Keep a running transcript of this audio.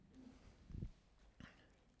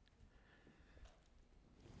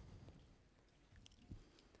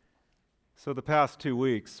So the past 2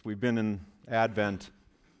 weeks, we've been in Advent,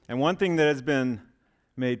 and one thing that has been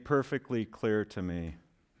made perfectly clear to me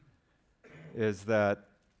is that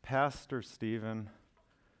Pastor Stephen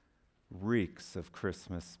reeks of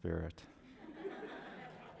Christmas spirit.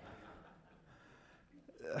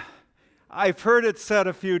 I've heard it said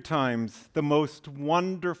a few times, the most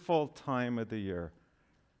wonderful time of the year.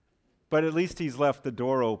 But at least he's left the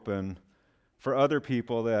door open for other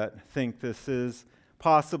people that think this is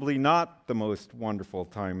possibly not the most wonderful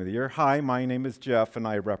time of the year. Hi, my name is Jeff, and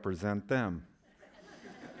I represent them.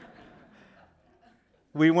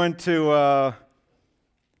 We went to a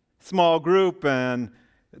small group, and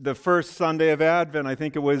the first Sunday of Advent, I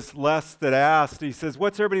think it was Les that asked, he says,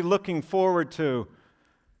 "What's everybody looking forward to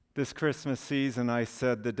this Christmas season?" I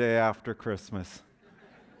said, "The day after Christmas,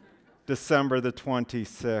 December the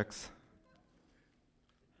 26th.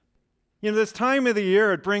 You know, this time of the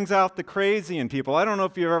year, it brings out the crazy in people. I don't know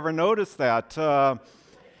if you've ever noticed that. I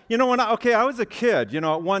was a kid,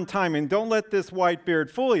 at one time, and don't let this white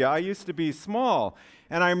beard fool you. I used to be small.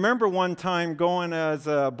 And I remember one time going as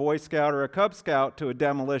a Boy Scout or a Cub Scout to a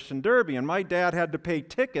demolition derby, and my dad had to pay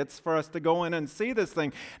tickets for us to go in and see this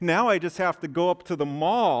thing. Now I just have to go up to the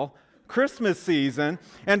mall, Christmas season,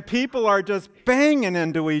 and people are just banging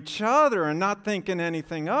into each other and not thinking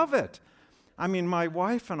anything of it. I mean, my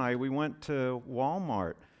wife and I, we went to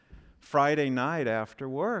Walmart Friday night after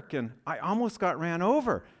work, and I almost got ran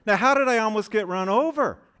over. Now, how did I almost get run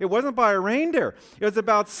over? It wasn't by a reindeer. It was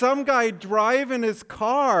about some guy driving his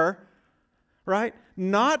car, right?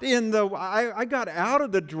 I got out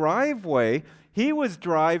of the driveway. He was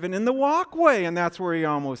driving in the walkway, and that's where he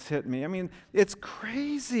almost hit me. I mean, it's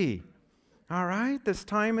crazy, all right, this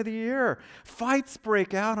time of the year. Fights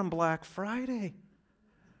break out on Black Friday.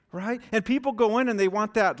 Right? And people go in and they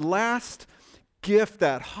want that last gift,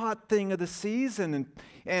 that hot thing of the season,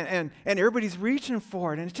 and everybody's reaching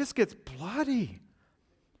for it, and it just gets bloody.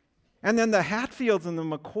 And then the Hatfields and the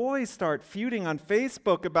McCoys start feuding on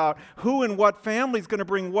Facebook about who and what family's going to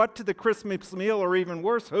bring what to the Christmas meal, or even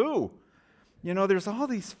worse, who. There's all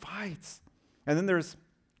these fights. And then there's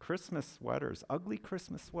Christmas sweaters, ugly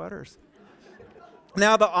Christmas sweaters.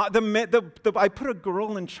 Now, I put a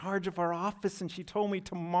girl in charge of our office, and she told me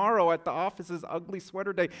tomorrow at the office is ugly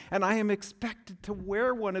sweater day, and I am expected to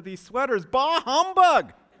wear one of these sweaters. Bah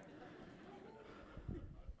humbug!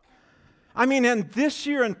 I mean, and this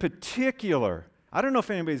year in particular, I don't know if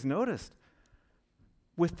anybody's noticed,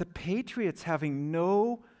 with the Patriots having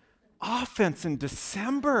no offense in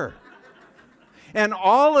December. And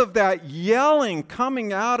all of that yelling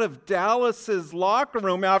coming out of Dallas's locker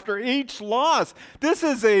room after each loss. This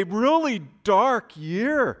is a really dark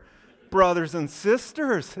year, brothers and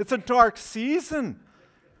sisters. It's a dark season.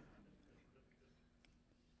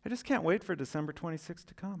 I just can't wait for December 26th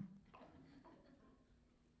to come.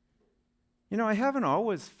 I haven't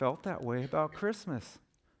always felt that way about Christmas.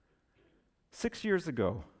 6 years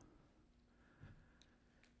ago,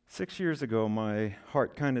 my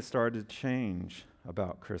heart kind of started to change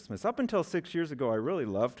about Christmas. Up until 6 years ago, I really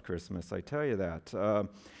loved Christmas, I tell you that.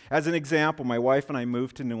 As an example, my wife and I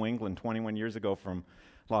moved to New England 21 years ago from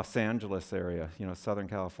Los Angeles area, Southern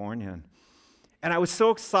California. And I was so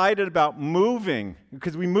excited about moving,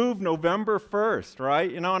 because we moved November 1st,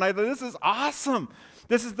 right? And I thought, this is awesome.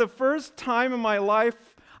 This is the first time in my life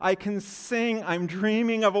I can sing "I'm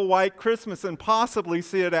Dreaming of a White Christmas" and possibly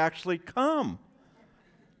see it actually come.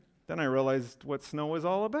 Then I realized what snow was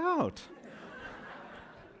all about.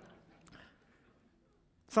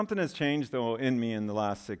 Something has changed, though, in me in the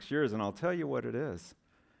last 6 years, and I'll tell you what it is.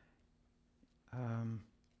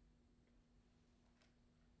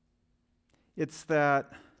 It's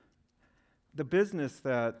that the business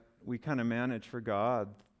that we kind of manage for God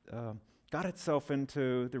got itself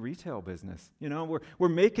into the retail business. We're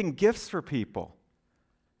making gifts for people.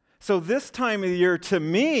 So this time of the year, to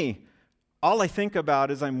me, all I think about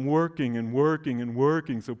is I'm working and working and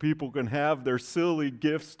working so people can have their silly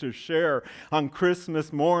gifts to share on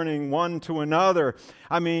Christmas morning, one to another.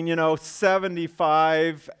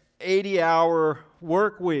 75, 80-hour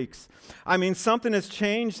work weeks. Something has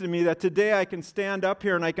changed in me that today I can stand up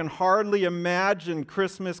here and I can hardly imagine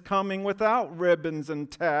Christmas coming without ribbons and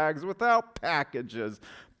tags, without packages,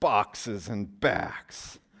 boxes, and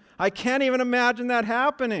bags. I can't even imagine that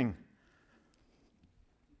happening.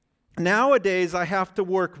 Nowadays, I have to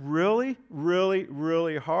work really, really,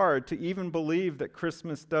 really hard to even believe that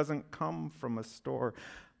Christmas doesn't come from a store,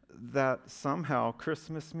 that somehow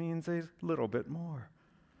Christmas means a little bit more.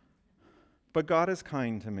 But God is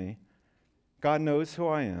kind to me. God knows who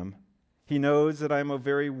I am. He knows that I'm a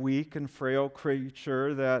very weak and frail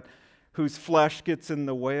creature whose flesh gets in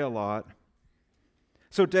the way a lot.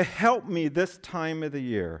 So to help me this time of the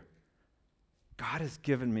year, God has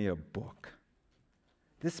given me a book.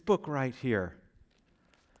 This book right here.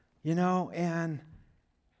 You know, and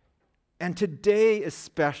today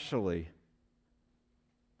especially,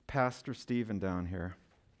 Pastor Stephen down here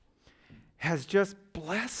has just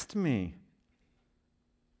blessed me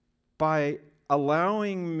by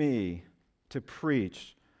allowing me to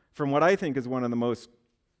preach from what I think is one of the most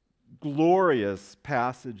glorious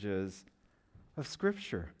passages of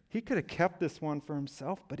Scripture. He could have kept this one for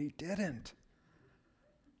himself, but he didn't.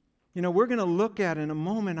 You know, we're going to look at in a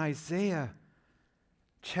moment Isaiah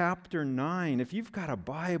chapter 9. If you've got a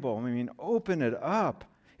Bible, I mean, open it up.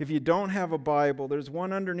 If you don't have a Bible, there's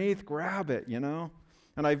one underneath, grab it, you know.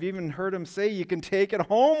 And I've even heard him say you can take it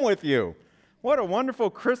home with you. What a wonderful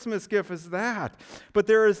Christmas gift is that. But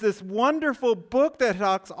there is this wonderful book that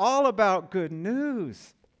talks all about good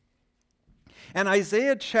news. And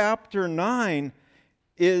Isaiah chapter 9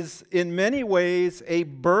 is in many ways a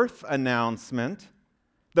birth announcement,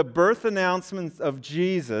 the birth announcement of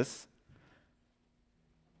Jesus,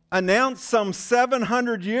 announced some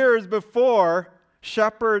 700 years before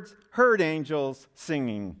shepherds heard angels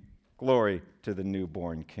singing glory to the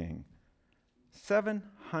newborn King.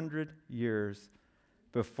 700 years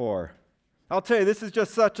before. I'll tell you, this is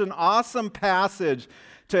just such an awesome passage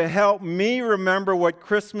to help me remember what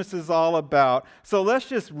Christmas is all about. So let's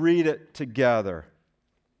just read it together.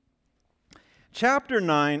 Chapter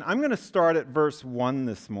 9, I'm going to start at verse 1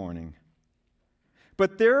 this morning.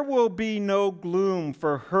 But there will be no gloom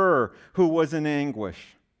for her who was in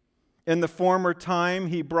anguish. In the former time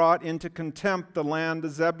he brought into contempt the land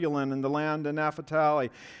of Zebulun and the land of Naphtali.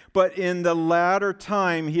 But in the latter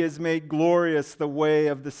time he has made glorious the way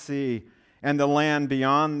of the sea and the land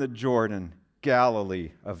beyond the Jordan,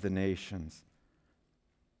 Galilee of the nations.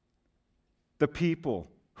 The people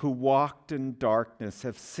who walked in darkness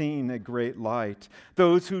have seen a great light.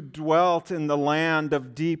 Those who dwelt in the land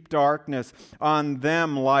of deep darkness, on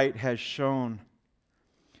them light has shone.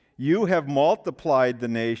 You have multiplied the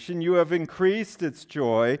nation. You have increased its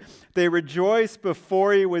joy. They rejoice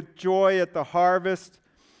before you with joy at the harvest,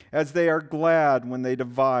 as they are glad when they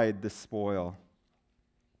divide the spoil.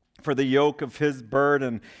 For the yoke of his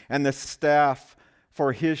burden and the staff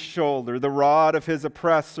for his shoulder, the rod of his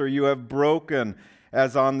oppressor you have broken,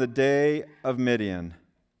 as on the day of Midian.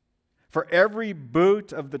 For every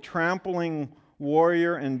boot of the trampling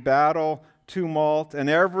warrior in battle tumult, and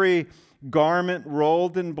every garment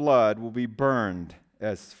rolled in blood will be burned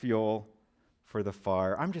as fuel for the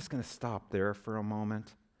fire. I'm just going to stop there for a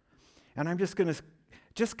moment. And I'm just going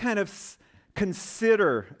to kind of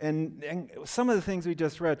consider and some of the things we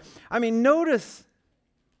just read. I mean, notice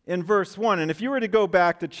in verse 1, and if you were to go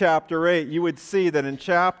back to chapter 8, you would see that in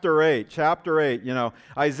chapter 8, you know,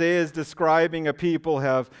 Isaiah is describing a people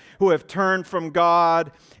who have turned from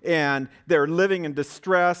God, and they're living in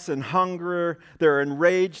distress and hunger. They're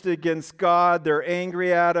enraged against God. They're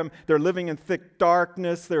angry at Him. They're living in thick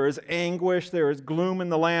darkness. There is anguish. There is gloom in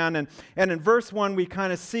the land. And in verse 1, we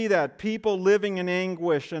kind of see that, people living in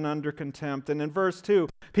anguish and under contempt. And in verse 2,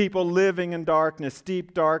 people living in darkness,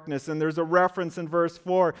 deep darkness. And there's a reference in verse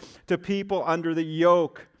 4 to people under the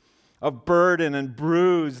yoke of burden and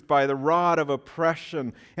bruised by the rod of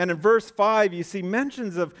oppression. And in verse 5, you see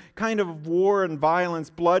mentions of kind of war and violence,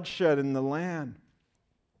 bloodshed in the land.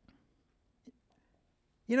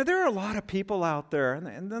 You know, there are a lot of people out there,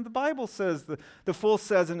 and the Bible says, the fool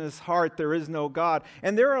says in his heart, there is no God.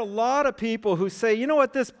 And there are a lot of people who say, you know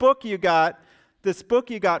what, this book you got,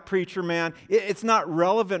 preacher man, it's not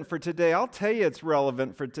relevant for today. I'll tell you it's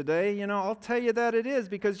relevant for today. You know, I'll tell you that it is,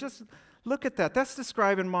 because just look at that. That's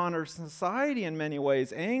describing modern society in many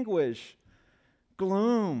ways. Anguish,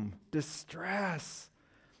 gloom, distress,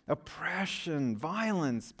 oppression,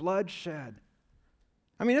 violence, bloodshed.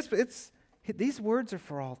 I mean, these words are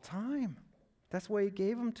for all time. That's why He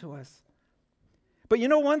gave them to us. But you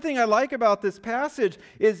know, one thing I like about this passage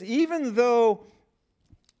is even though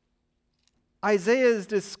Isaiah is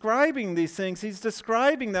describing these things, he's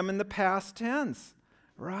describing them in the past tense,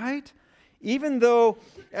 right? Even though,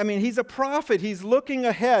 I mean, he's a prophet, he's looking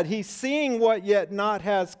ahead, he's seeing what yet not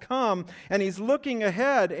has come, and he's looking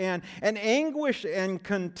ahead, and anguish and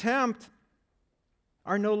contempt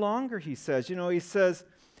are no longer, he says. You know, he says,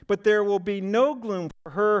 but there will be no gloom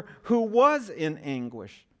for her who was in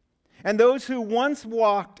anguish. And those who once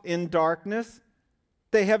walked in darkness,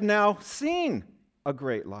 they have now seen a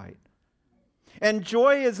great light. And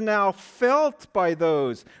joy is now felt by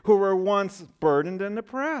those who were once burdened and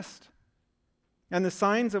oppressed. And the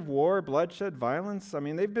signs of war, bloodshed, violence, I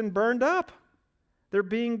mean, they've been burned up. They're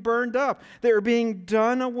being burned up. They're being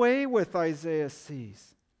done away with, Isaiah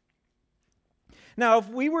sees. Now, if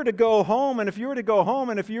we were to go home, and if you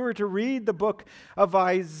were to read the book of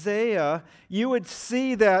Isaiah, you would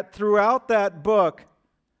see that throughout that book,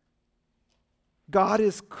 God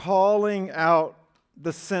is calling out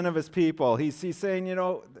the sin of his people. He's saying,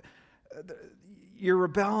 you're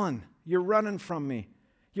rebelling. You're running from me.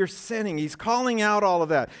 You're sinning. He's calling out all of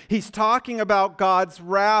that. He's talking about God's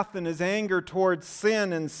wrath and his anger towards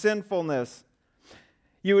sin and sinfulness.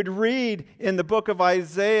 You would read in the book of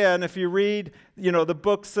Isaiah, and if you read, the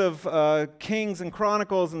books of Kings and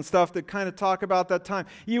Chronicles and stuff that kind of talk about that time,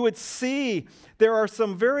 you would see there are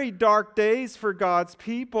some very dark days for God's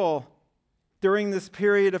people during this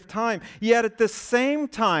period of time. Yet at the same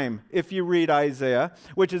time, if you read Isaiah,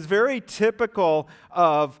 which is very typical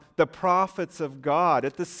of the prophets of God,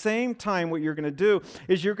 at the same time what you're going to do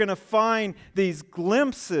is you're going to find these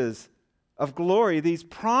glimpses of glory, these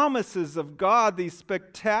promises of God, these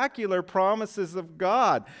spectacular promises of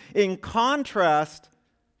God, in contrast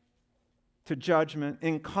to judgment,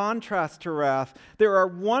 in contrast to wrath. There are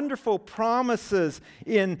wonderful promises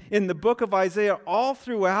in the book of Isaiah. All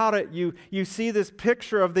throughout it, you see this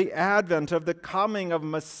picture of the advent, of the coming of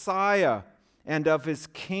Messiah and of his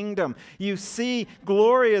kingdom. You see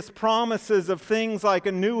glorious promises of things like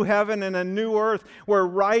a new heaven and a new earth where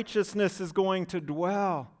righteousness is going to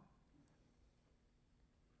dwell.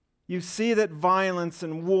 You see that violence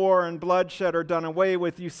and war and bloodshed are done away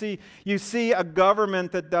with. You see a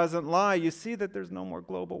government that doesn't lie. You see that there's no more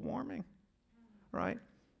global warming, right?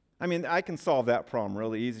 I mean, I can solve that problem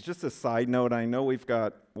really easy. Just a side note, I know we've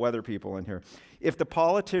got weather people in here. If the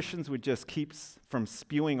politicians would just keep from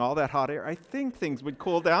spewing all that hot air, I think things would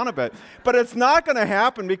cool down a bit. But it's not going to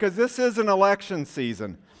happen because this is an election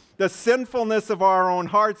season. The sinfulness of our own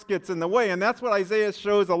hearts gets in the way, and that's what Isaiah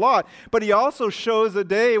shows a lot. But he also shows a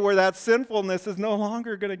day where that sinfulness is no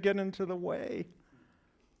longer going to get into the way.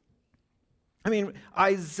 I mean,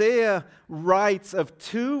 Isaiah writes of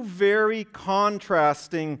two very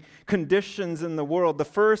contrasting conditions in the world. The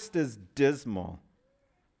first is dismal.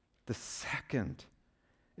 The second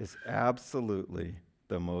is absolutely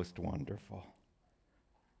the most wonderful.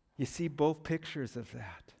 You see both pictures of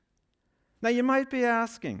that. Now you might be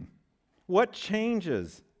asking, what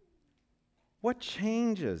changes? What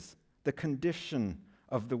changes the condition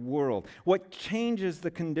of the world? What changes the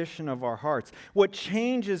condition of our hearts? What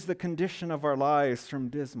changes the condition of our lives from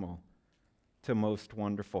dismal to most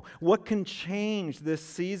wonderful? What can change this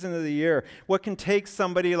season of the year? What can take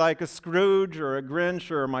somebody like a Scrooge or a Grinch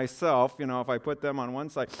or myself, if I put them on one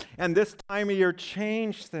side, and this time of year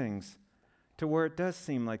change things to where it does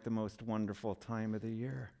seem like the most wonderful time of the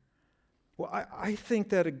year? Well, I think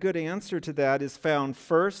that a good answer to that is found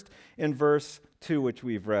first in verse 2, which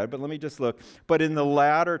we've read. But let me just look. But in the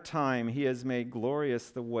latter time, he has made glorious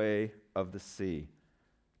the way of the sea,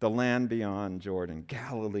 the land beyond Jordan,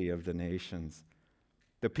 Galilee of the nations.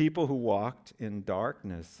 The people who walked in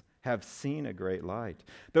darkness have seen a great light.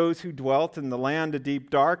 Those who dwelt in the land of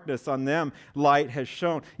deep darkness, on them light has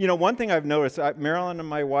shone. One thing I've noticed, Marilyn and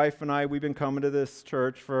my wife and I, we've been coming to this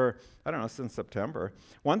church for, since September.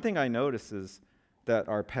 One thing I notice is that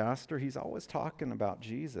our pastor, he's always talking about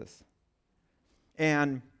Jesus.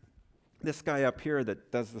 And this guy up here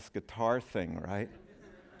that does this guitar thing, right?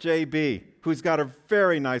 JB, who's got a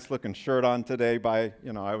very nice looking shirt on today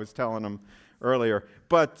I was telling him earlier.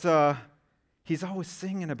 But he's always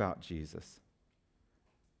singing about Jesus.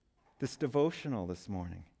 This devotional this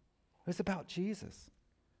morning was about Jesus,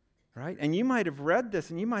 right? And you might have read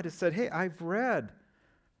this and you might have said, hey, I've read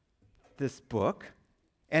this book.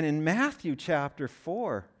 And in Matthew chapter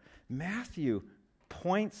 4, Matthew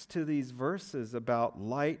points to these verses about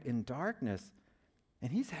light and darkness.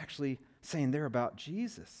 And he's actually saying they're about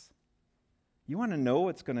Jesus. You want to know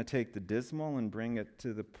what's going to take the dismal and bring it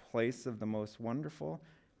to the place of the most wonderful?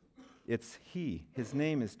 It's He. His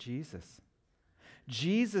name is Jesus.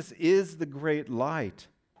 Jesus is the great light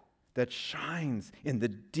that shines in the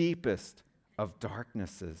deepest of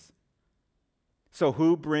darknesses. So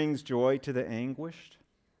who brings joy to the anguished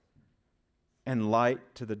and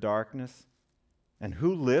light to the darkness? And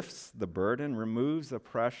who lifts the burden, removes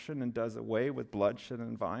oppression, and does away with bloodshed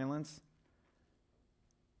and violence?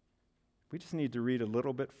 We just need to read a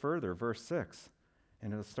little bit further, verse 6,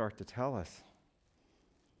 and it'll start to tell us.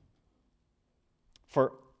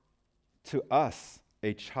 For to us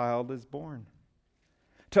a child is born,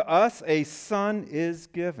 to us a son is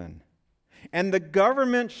given, and the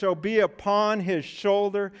government shall be upon his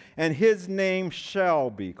shoulder, and his name shall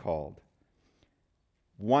be called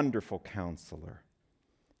Wonderful Counselor,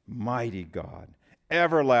 Mighty God,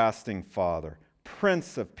 Everlasting Father,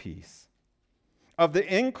 Prince of Peace. Of the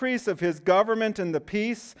increase of his government and the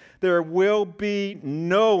peace, there will be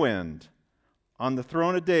no end on the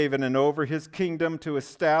throne of David and over his kingdom, to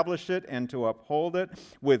establish it and to uphold it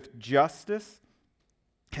with justice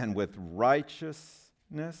and with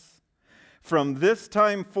righteousness. From this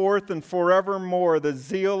time forth and forevermore, the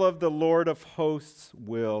zeal of the Lord of hosts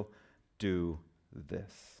will do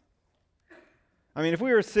this. I mean, if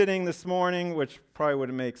we were sitting this morning, which probably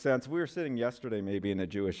wouldn't make sense, if we were sitting yesterday maybe in a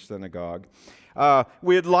Jewish synagogue,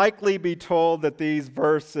 we'd likely be told that these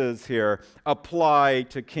verses here apply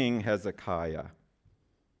to King Hezekiah.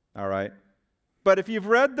 All right? But if you've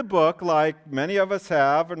read the book, like many of us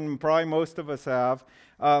have, and probably most of us have,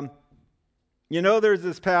 you know there's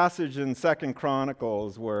this passage in 2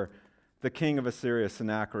 Chronicles where the king of Assyria,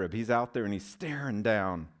 Sennacherib, he's out there and he's staring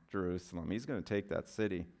down Jerusalem. He's going to take that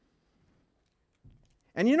city.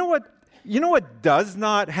 And you know what does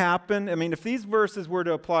not happen? I mean, if these verses were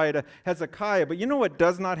to apply to Hezekiah, but you know what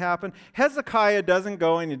does not happen? Hezekiah doesn't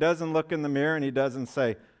go and he doesn't look in the mirror and he doesn't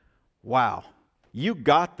say, wow, you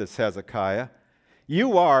got this, Hezekiah.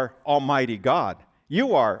 You are Almighty God.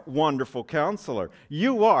 You are Wonderful Counselor.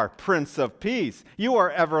 You are Prince of Peace. You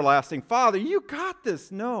are Everlasting Father. You got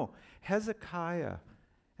this. No, Hezekiah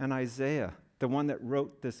and Isaiah, the one that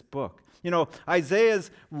wrote this book. You know,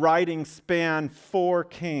 Isaiah's writing span 4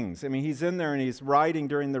 kings. I mean, he's in there and he's writing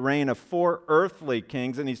during the reign of 4 earthly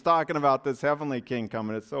kings, and he's talking about this heavenly king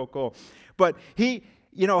coming. It's so cool. But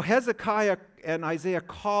Hezekiah and Isaiah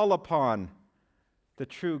call upon the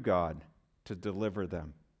true God to deliver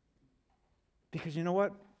them. Because you know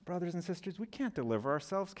what, brothers and sisters, we can't deliver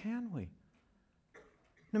ourselves, can we?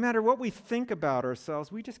 No matter what we think about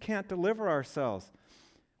ourselves, we just can't deliver ourselves.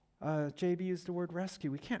 JB used the word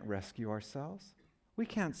rescue. We can't rescue ourselves. We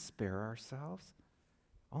can't spare ourselves.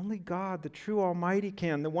 Only God, the true Almighty,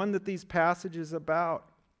 can. The one that these passages about,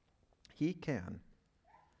 He can.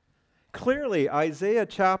 Clearly, Isaiah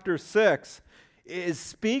chapter 6 is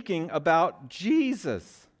speaking about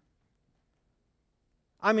Jesus.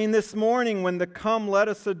 I mean, this morning when the Come Let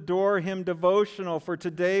Us Adore Him devotional for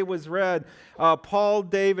today was read, Paul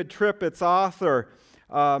David Trippett's author,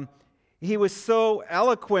 he was so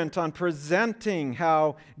eloquent on presenting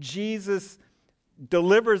how Jesus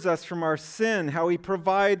delivers us from our sin, how He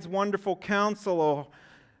provides wonderful counsel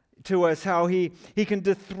to us, how He can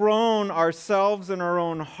dethrone ourselves in our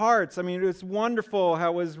own hearts. I mean, it was wonderful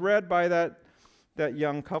how it was read by that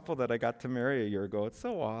young couple that I got to marry a year ago. It's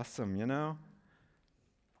so awesome, you know?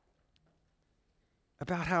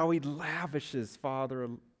 About how He lavishes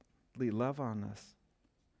fatherly love on us.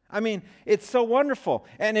 I mean, it's so wonderful.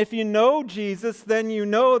 And if you know Jesus, then you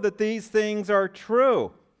know that these things are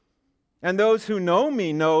true. And those who know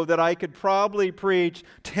me know that I could probably preach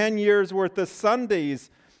 10 years worth of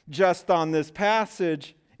Sundays just on this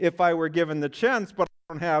passage if I were given the chance, but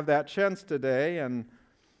I don't have that chance today, and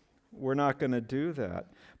we're not going to do that.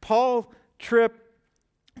 Paul Tripp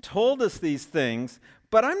told us these things,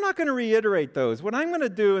 but I'm not going to reiterate those. What I'm going to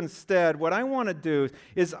do instead, what I want to do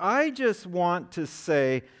is I just want to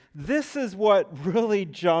say, this is what really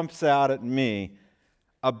jumps out at me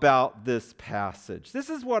about this passage. This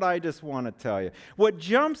is what I just want to tell you. What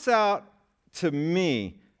jumps out to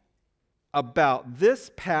me about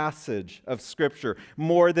this passage of Scripture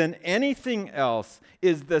more than anything else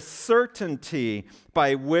is the certainty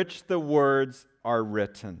by which the words are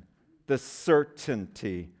written. The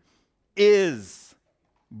certainty is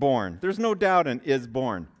born. There's no doubt in is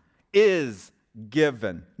born. Is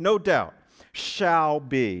given. No doubt. Shall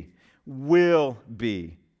be. Will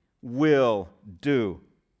be. Will do.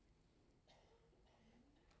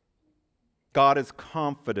 God is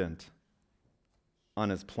confident on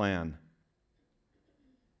His plan.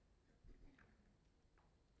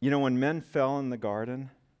 You know, when men fell in the garden,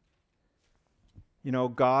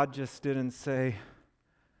 God just didn't say,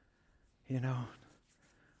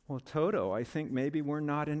 well, Toto, I think maybe we're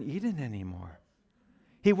not in Eden anymore.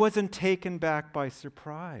 He wasn't taken back by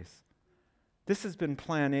surprise. This has been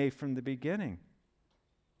plan A from the beginning.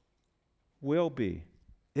 Will be,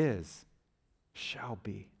 is, shall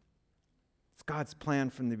be. It's God's plan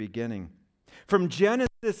from the beginning. From Genesis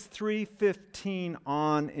 3:15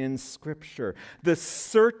 on in Scripture, the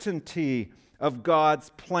certainty of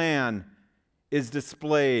God's plan is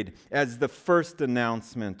displayed as the first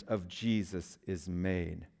announcement of Jesus is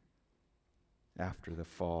made after the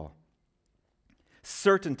fall.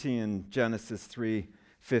 Certainty in Genesis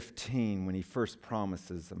 3:15 when He first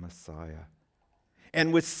promises the Messiah.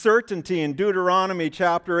 And with certainty in Deuteronomy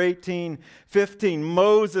chapter 18:15,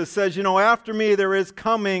 Moses says, after me there is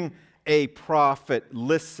coming a prophet.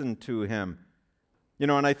 Listen to him. You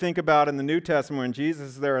know, and I think about in the New Testament when Jesus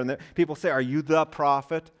is there and people say, "Are you the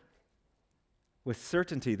prophet?" With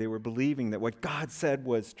certainty, they were believing that what God said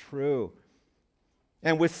was true.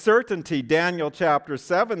 And with certainty, Daniel chapter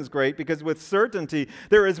 7 is great because with certainty,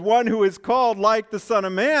 there is one who is called like the Son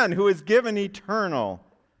of Man, who is given eternal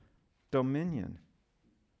dominion.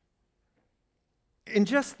 In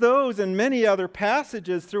just those and many other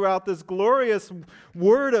passages throughout this glorious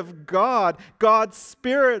Word of God, God's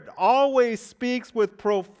Spirit always speaks with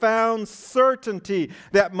profound certainty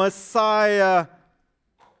that Messiah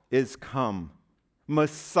is come.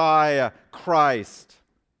 Messiah, Christ,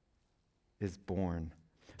 is born.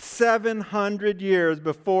 700 years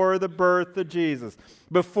before the birth of Jesus,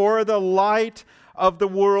 before the light of the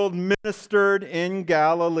world ministered in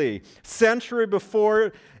Galilee, century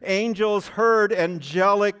before angels heard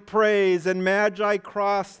angelic praise and magi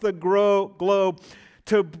crossed the globe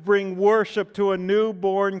to bring worship to a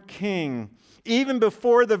newborn king. Even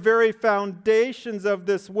before the very foundations of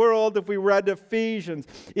this world, if we read Ephesians,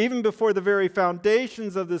 even before the very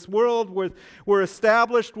foundations of this world were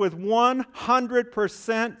established with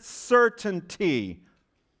 100% certainty,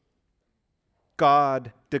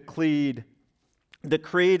 God decreed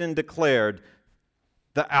and declared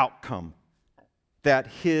the outcome, that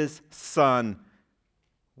His Son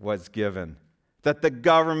was given, that the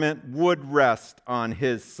government would rest on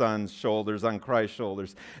His Son's shoulders, on Christ's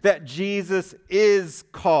shoulders, that Jesus is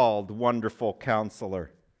called Wonderful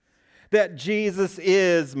Counselor, that Jesus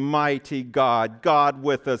is Mighty God, God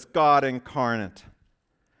with us, God incarnate,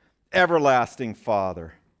 Everlasting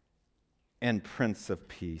Father, and Prince of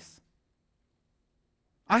Peace.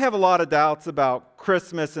 I have a lot of doubts about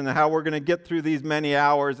Christmas and how we're going to get through these many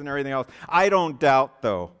hours and everything else. I don't doubt,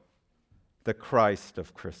 though, the Christ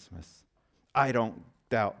of Christmas. I don't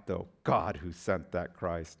doubt, though, God who sent that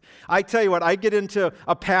Christ. I tell you what, I get into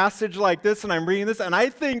a passage like this and I'm reading this and I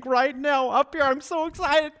think right now up here, I'm so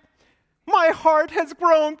excited. My heart has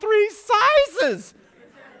grown 3 sizes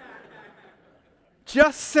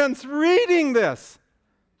just since reading this.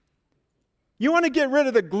 You want to get rid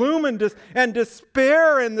of the gloom and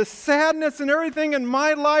despair and the sadness and everything in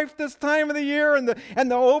my life this time of the year and the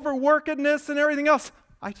overworkedness and everything else.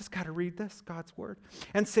 I just got to read this, God's Word,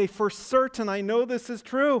 and say, for certain, I know this is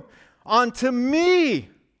true. Unto me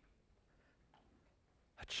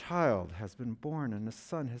a child has been born and a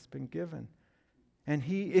son has been given. And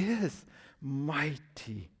He is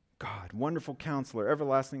Mighty God, Wonderful Counselor,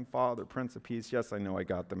 Everlasting Father, Prince of Peace. Yes, I know I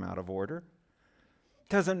got them out of order.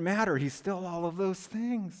 Doesn't matter. He's still all of those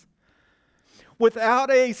things.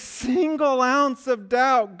 Without a single ounce of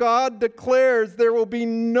doubt, God declares there will be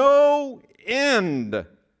no end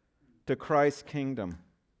to Christ's kingdom,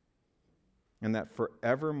 and that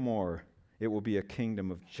forevermore it will be a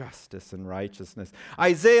kingdom of justice and righteousness.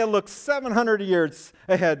 Isaiah looks 700 years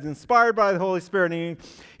ahead, inspired by the Holy Spirit, and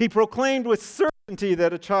he proclaimed with certainty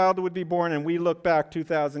that a child would be born, and we look back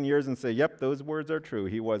 2,000 years and say, yep, those words are true.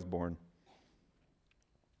 He was born.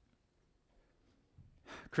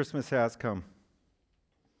 Christmas has come.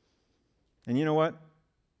 And you know what?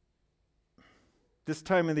 This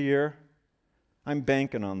time of the year, I'm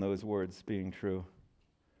banking on those words being true.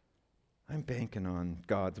 I'm banking on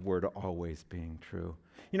God's Word always being true.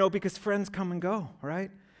 You know, because friends come and go,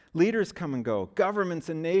 right? Leaders come and go. Governments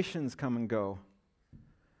and nations come and go.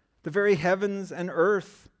 The very heavens and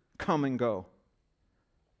earth come and go.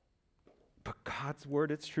 But God's Word,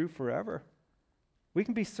 it's true forever. We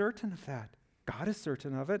can be certain of that. God is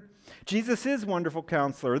certain of it. Jesus is Wonderful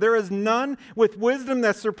Counselor. There is none with wisdom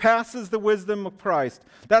that surpasses the wisdom of Christ.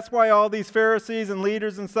 That's why all these Pharisees and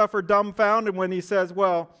leaders and stuff are dumbfounded when He says,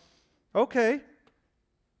 well, okay,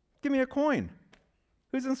 give me a coin.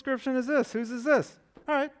 Whose inscription is this? Whose is this?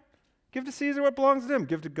 All right, give to Caesar what belongs to him.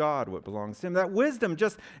 Give to God what belongs to him. That wisdom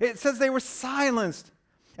it says they were silenced.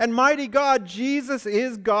 And Mighty God, Jesus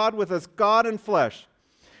is God with us, God in flesh.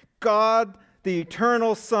 God, the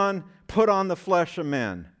eternal Son, put on the flesh of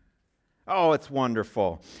men. Oh, it's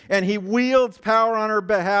wonderful. And He wields power on our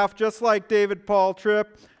behalf, just like Paul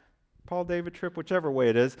David Tripp, whichever way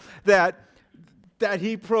it is, that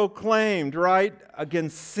He proclaimed, right,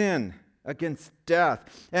 against sin, against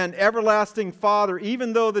death. And Everlasting Father,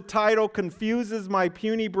 even though the title confuses my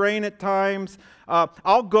puny brain at times,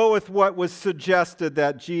 I'll go with what was suggested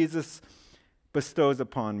that Jesus bestows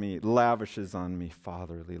upon me, lavishes on me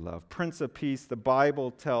fatherly love. Prince of Peace, the Bible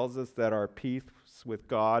tells us that our peace with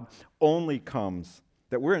God only comes,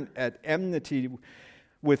 that we're at enmity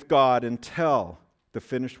with God until the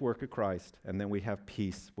finished work of Christ, and then we have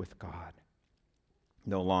peace with God.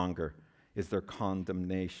 No longer is there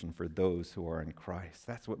condemnation for those who are in Christ.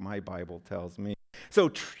 That's what my Bible tells me. So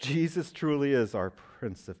Jesus truly is our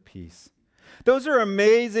Prince of Peace. Those are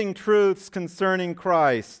amazing truths concerning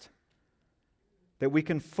Christ that we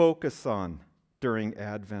can focus on during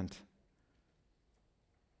Advent.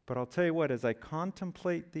 But I'll tell you what, as I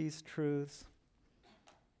contemplate these truths,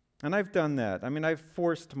 and I've done that. I mean, I've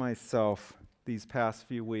forced myself these past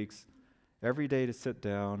few weeks every day to sit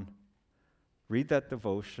down, read that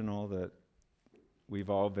devotional that we've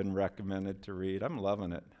all been recommended to read. I'm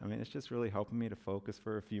loving it. I mean, it's just really helping me to focus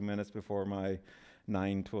for a few minutes before my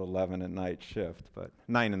 9 to 11 at night shift, but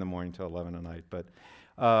 9 in the morning to 11 at night. But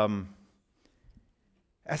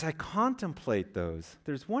as I contemplate those,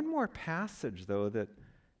 there's one more passage, though, that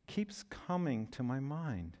keeps coming to my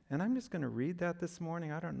mind. And I'm just going to read that this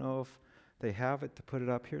morning. I don't know if they have it to put it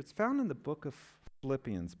up here. It's found in the book of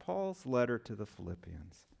Philippians, Paul's letter to the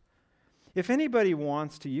Philippians. If anybody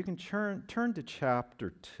wants to, you can turn to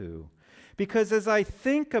chapter 2. Because as I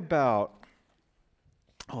think about,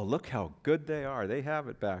 oh, look how good they are. They have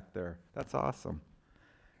it back there. That's awesome.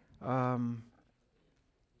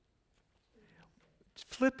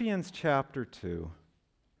 Philippians chapter 2.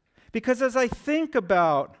 Because as I think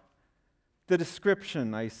about the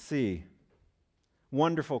description I see,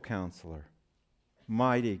 Wonderful Counselor,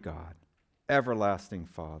 Mighty God, Everlasting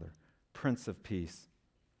Father, Prince of Peace,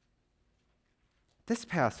 this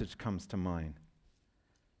passage comes to mind.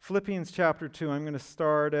 Philippians chapter 2, I'm going to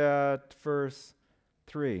start at verse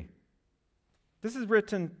 3. This is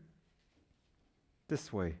written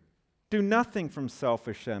this way: do nothing from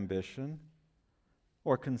selfish ambition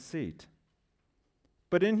or conceit,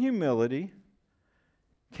 but in humility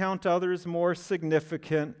count others more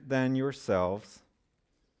significant than yourselves.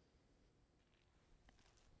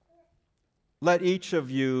 Let each of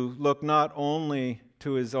you look not only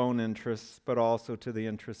to his own interests, but also to the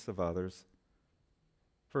interests of others.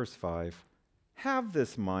 Verse 5, have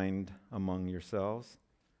this mind among yourselves,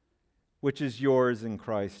 which is yours in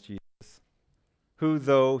Christ Jesus, who,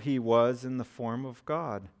 though he was in the form of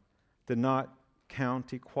God, did not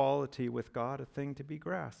count equality with God a thing to be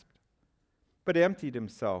grasped, but emptied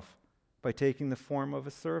himself by taking the form of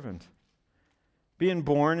a servant, being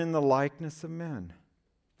born in the likeness of men.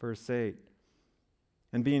 Verse 8,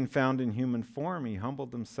 and being found in human form, he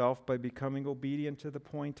humbled himself by becoming obedient to the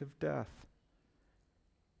point of death,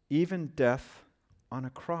 even death on a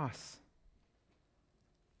cross.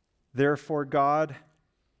 Therefore God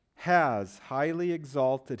has highly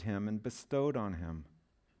exalted him and bestowed on him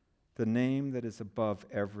the name that is above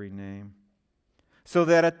every name, so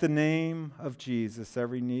that at the name of Jesus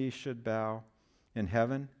every knee should bow in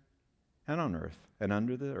heaven and on earth and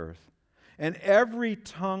under the earth, and every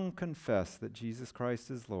tongue confess that Jesus Christ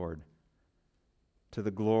is Lord, to the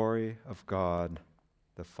glory of God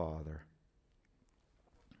the Father.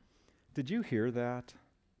 Did you hear that?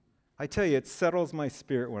 I tell you, it settles my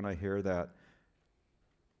spirit when I hear that.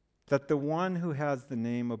 That the one who has the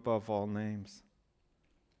name above all names,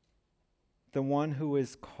 the one who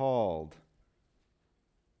is called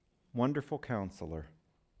Wonderful Counselor,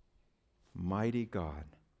 Mighty God,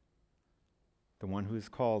 the one who is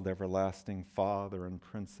called Everlasting Father and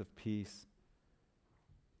Prince of Peace,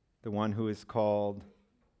 the one who is called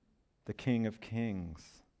the King of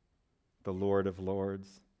Kings, the Lord of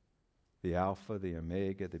Lords, the Alpha, the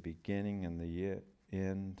Omega, the beginning and the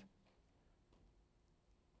end,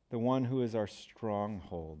 the one who is our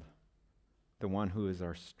stronghold, the one who is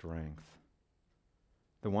our strength,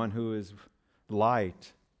 the one who is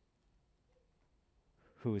light,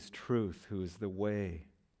 who is truth, who is the way,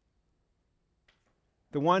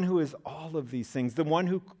 the one who is all of these things, the one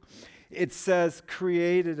who, it says,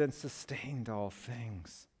 created and sustained all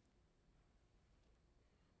things.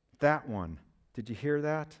 That one. Did you hear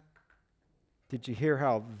that? Did you hear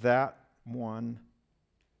how that one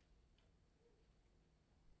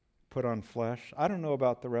put on flesh? I don't know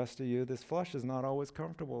about the rest of you. This flesh is not always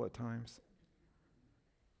comfortable at times.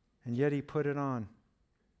 And yet he put it on.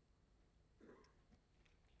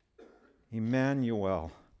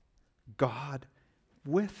 Emmanuel, God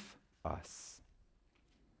with us.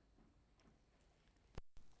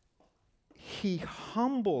 He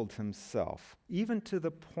humbled himself, even to the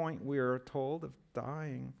point, we are told, of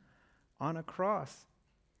dying on a cross.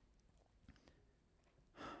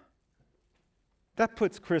 That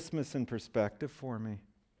puts Christmas in perspective for me.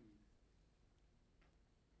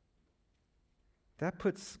 That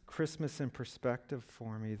puts Christmas in perspective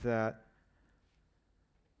for me, that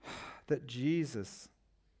Jesus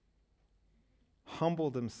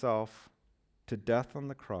humbled himself to death on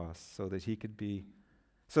the cross so that he could be,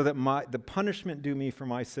 so that the punishment due me for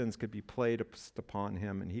my sins could be placed upon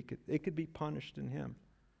him, and it could be punished in him.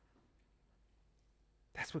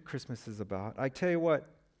 That's what Christmas is about. I tell you what,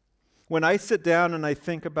 when I sit down and I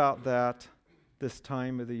think about that this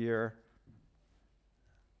time of the year,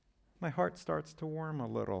 my heart starts to warm a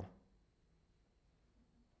little.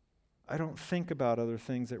 I don't think about other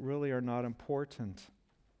things that really are not important.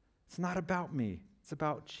 It's not about me. It's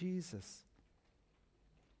about Jesus.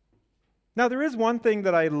 Now, there is one thing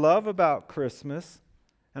that I love about Christmas,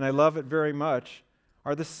 and I love it very much,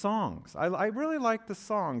 are the songs. I really like the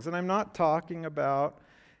songs, and I'm not talking about,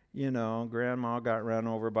 Grandma got run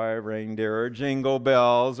over by a reindeer, or Jingle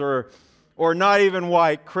Bells, or not even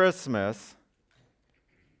White Christmas.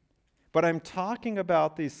 But I'm talking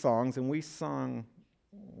about these songs, and we sung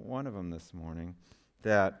one of them this morning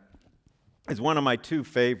that is one of my two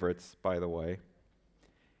favorites, by the way.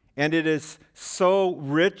 And it is so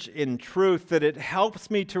rich in truth that it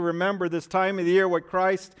helps me to remember this time of the year what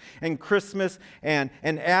Christ and Christmas and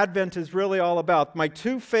Advent is really all about. My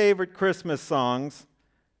two favorite Christmas songs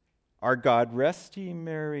are God Rest Ye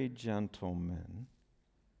Merry Gentlemen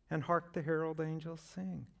and Hark the Herald Angels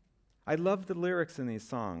Sing. I love the lyrics in these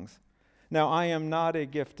songs. Now, I am not a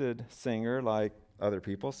gifted singer like other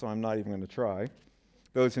people, so I'm not even going to try.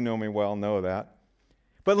 Those who know me well know that.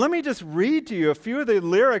 But let me just read to you a few of the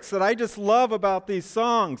lyrics that I just love about these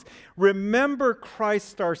songs. Remember,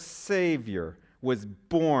 Christ our Savior was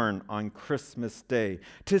born on Christmas Day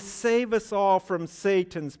to save us all from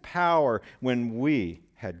Satan's power when we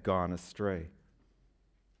had gone astray.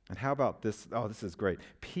 And how about this? Oh, this is great.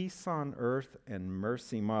 Peace on earth and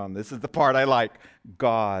mercy mild. This is the part I like.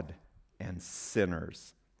 God and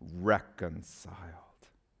sinners reconciled.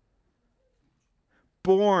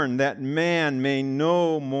 Born that man may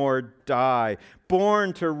no more die,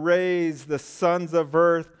 born to raise the sons of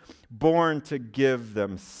earth, born to give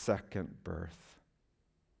them second birth.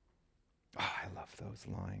 Oh, I love those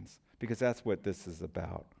lines because that's what this is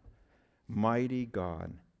about. Mighty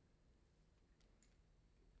God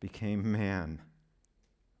became man.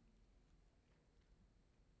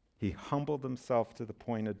 He humbled himself to the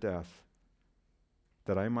point of death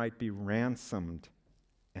that I might be ransomed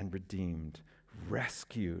and redeemed,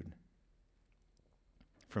 rescued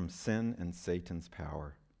from sin and Satan's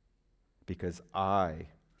power, because I,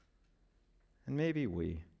 and maybe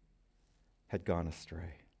we, had gone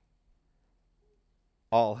astray.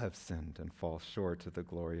 All have sinned and fall short of the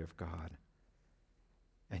glory of God.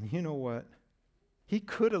 And you know what? He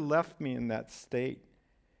could have left me in that state.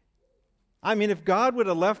 I mean, if God would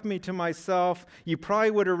have left me to myself, you probably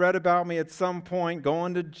would have read about me at some point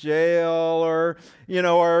going to jail or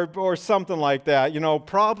something like that.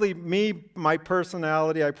 Probably me, my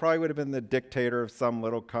personality, I probably would have been the dictator of some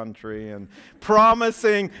little country and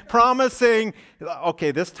promising, okay,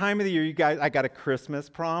 this time of the year, you guys, I got a Christmas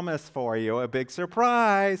promise for you, a big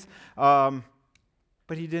surprise. But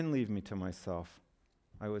he didn't leave me to myself.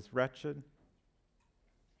 I was wretched,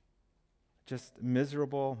 just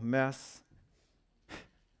miserable mess.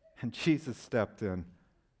 And Jesus stepped in.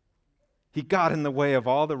 He got in the way of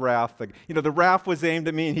all the wrath. The wrath was aimed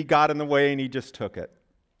at me, and he got in the way, and he just took it.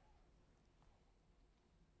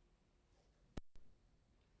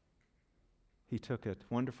 He took it.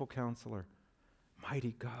 Wonderful Counselor,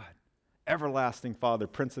 Mighty God, Everlasting Father,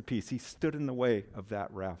 Prince of Peace. He stood in the way of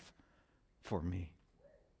that wrath for me.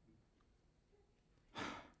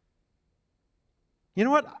 You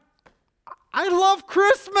know what? I love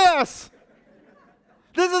Christmas.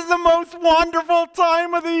 This is the most wonderful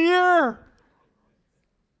time of the year.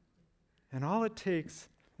 And all it takes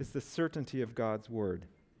is the certainty of God's word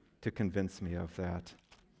to convince me of that.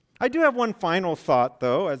 I do have one final thought,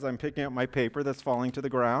 though, as I'm picking up my paper that's falling to the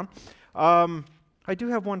ground. I do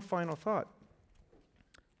have one final thought.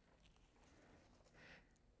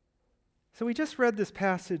 So we just read this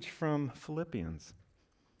passage from Philippians,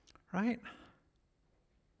 right?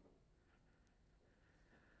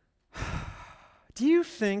 Do you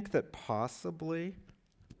think that possibly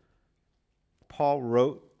Paul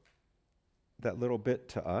wrote that little bit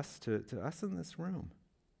to us in this room?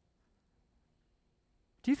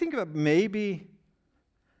 Do you think that maybe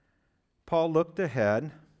Paul looked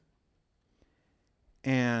ahead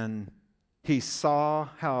and he saw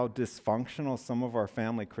how dysfunctional some of our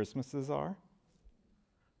family Christmases are?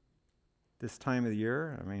 This time of the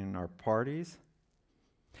year, our parties.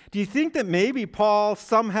 Do you think that maybe Paul,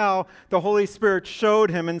 somehow the Holy Spirit showed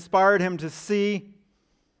him, inspired him to see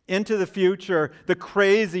into the future the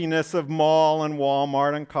craziness of mall and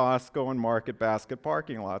Walmart and Costco and Market Basket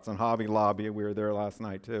parking lots and Hobby Lobby? We were there last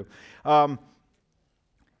night too. Do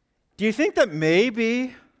you think that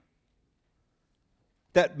maybe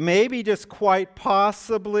just quite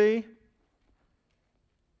possibly,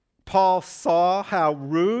 Paul saw how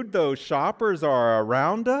rude those shoppers are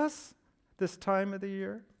around us this time of the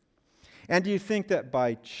year. And do you think that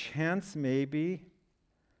by chance maybe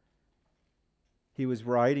he was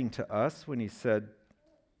writing to us when he said,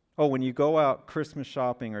 oh, when you go out Christmas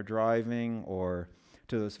shopping or driving or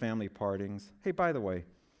to those family partings, hey, by the way,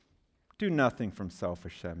 do nothing from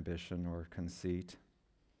selfish ambition or conceit,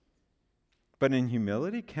 but in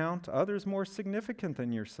humility count others more significant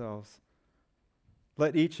than yourselves.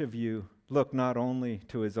 Let each of you look not only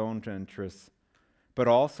to his own interests, but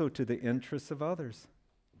also to the interests of others.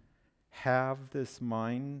 Have this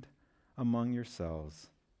mind among yourselves,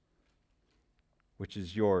 which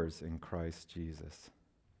is yours in Christ Jesus.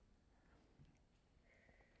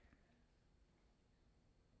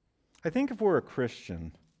 I think if we're a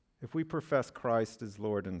Christian, if we profess Christ as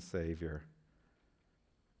Lord and Savior,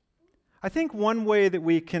 I think one way that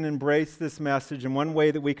we can embrace this message and one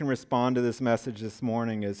way that we can respond to this message this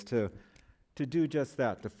morning is to do just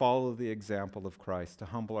that, to follow the example of Christ, to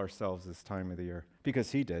humble ourselves this time of the year,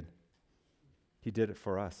 because He did. He did it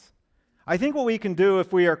for us. I think what we can do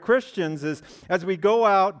if we are Christians is as we go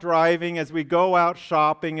out driving, as we go out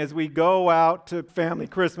shopping, as we go out to family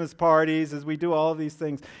Christmas parties, as we do all of these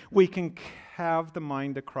things, we can have the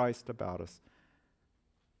mind of Christ about us.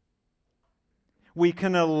 We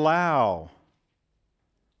can allow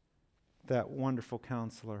that wonderful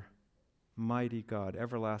Counselor, mighty God,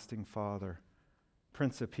 everlasting Father,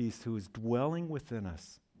 Prince of Peace, who is dwelling within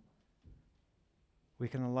us. We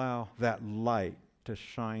can allow that light to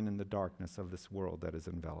shine in the darkness of this world that is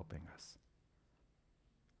enveloping us,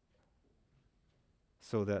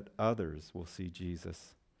 so that others will see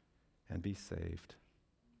Jesus and be saved.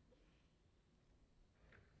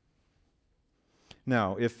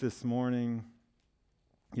 Now, if this morning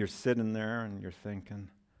you're sitting there and you're thinking,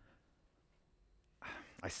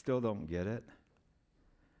 I still don't get it.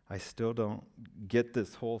 I still don't get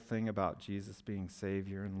this whole thing about Jesus being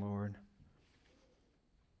Savior and Lord.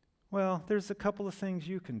 Well, there's a couple of things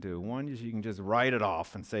you can do. One is you can just write it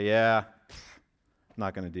off and say, yeah, I'm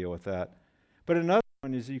not going to deal with that. But another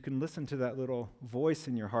one is you can listen to that little voice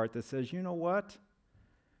in your heart that says, you know what?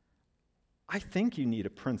 I think you need a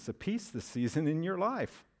Prince of Peace this season in your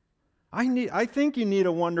life. I think you need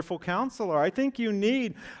a wonderful Counselor. I think you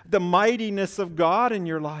need the mightiness of God in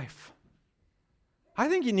your life. I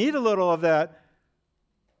think you need a little of that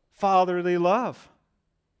fatherly love.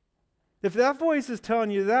 If that voice is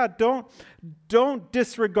telling you that, don't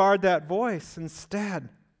disregard that voice. Instead,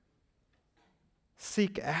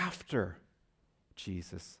 seek after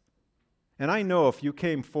Jesus. And I know if you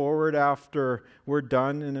came forward after we're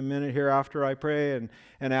done in a minute here, after I pray,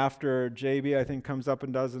 and after JB, I think, comes up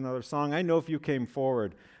and does another song, I know if you came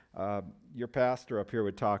forward, your pastor up here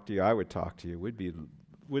would talk to you. I would talk to you.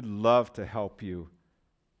 We'd love to help you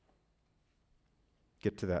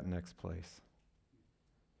get to that next place.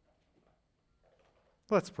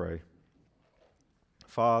 Let's pray.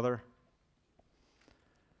 Father,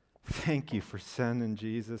 thank you for sending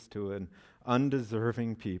Jesus to an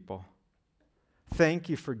undeserving people. Thank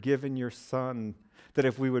you for giving your Son, that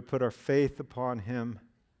if we would put our faith upon Him,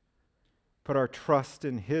 put our trust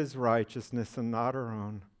in His righteousness and not our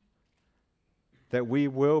own, that we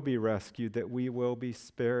will be rescued, that we will be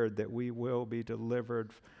spared, that we will be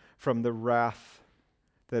delivered from the wrath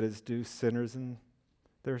that is due sinners in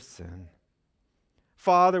their sin.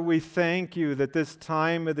 Father, we thank you that this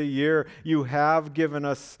time of the year you have given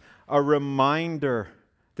us a reminder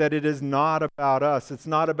that it is not about us. It's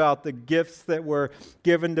not about the gifts that were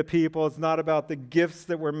given to people. It's not about the gifts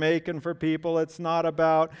that we're making for people. It's not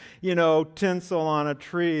about, tinsel on a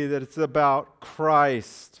tree. That it's about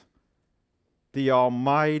Christ, the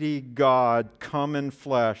Almighty God, come in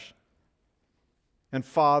flesh. And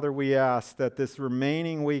Father, we ask that this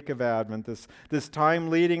remaining week of Advent, this time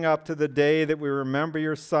leading up to the day that we remember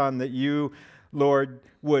your Son, that you, Lord,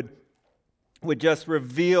 would just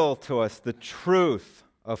reveal to us the truth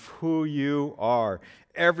of who you are.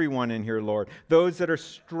 Everyone in here, Lord. Those that are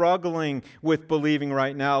struggling with believing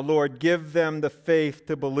right now, Lord, give them the faith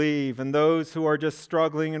to believe. And those who are just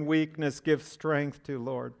struggling in weakness, give strength to,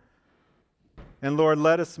 Lord. And Lord,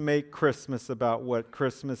 let us make Christmas about what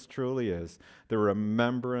Christmas truly is, the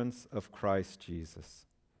remembrance of Christ Jesus.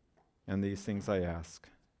 And these things I ask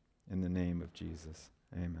in the name of Jesus.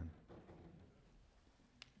 Amen.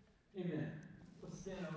 Amen. Let's stand up.